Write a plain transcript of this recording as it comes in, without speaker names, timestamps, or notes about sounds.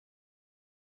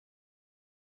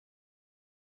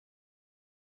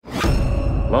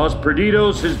Los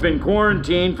Perdidos has been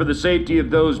quarantined for the safety of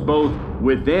those both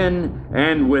within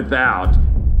and without.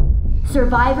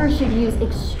 Survivors should use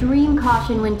extreme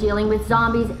caution when dealing with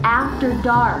zombies after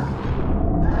dark.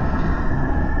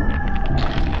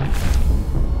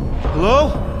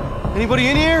 Hello? Anybody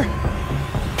in here?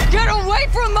 Get away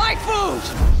from my food!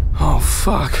 Oh,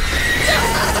 fuck.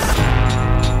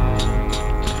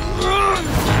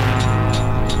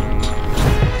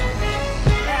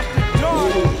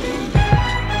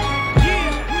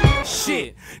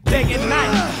 Shit, day and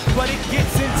night, but it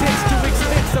gets intense to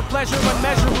expense a pleasure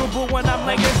immeasurable when I'm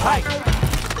laying pipe.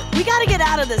 We gotta get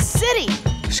out of the city!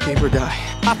 Escape or die.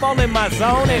 I fall in my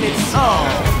zone and it's on.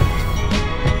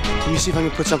 Let me see if I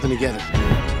can put something together.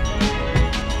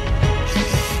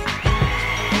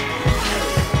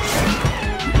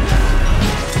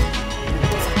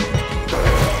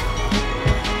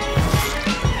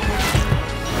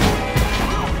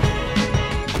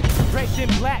 Draped in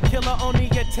black, killer on the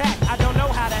attack. I don't know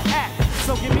how to act,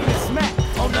 so give me the smack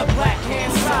on the black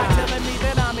hand side, telling me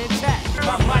that I'm intact.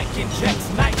 My mic injects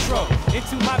nitro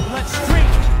into my bloodstream.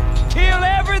 Kill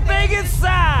everything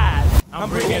inside. I'm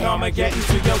bringing Armageddon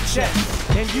to your chest,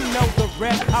 and you know the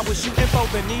rest. I was shooting for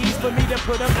the knees for me to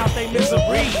put them out they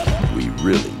misery. We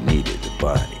really needed a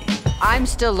body. I'm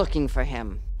still looking for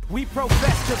him. We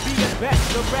profess to be the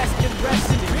best, the rest can rest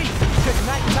in peace. Cause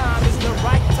nighttime is the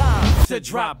right time to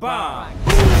drop bombs.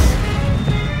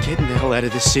 Getting the hell out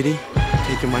of this city,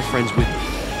 taking my friends with me.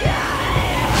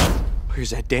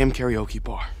 Here's that damn karaoke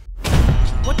bar.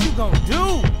 What you gonna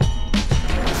do?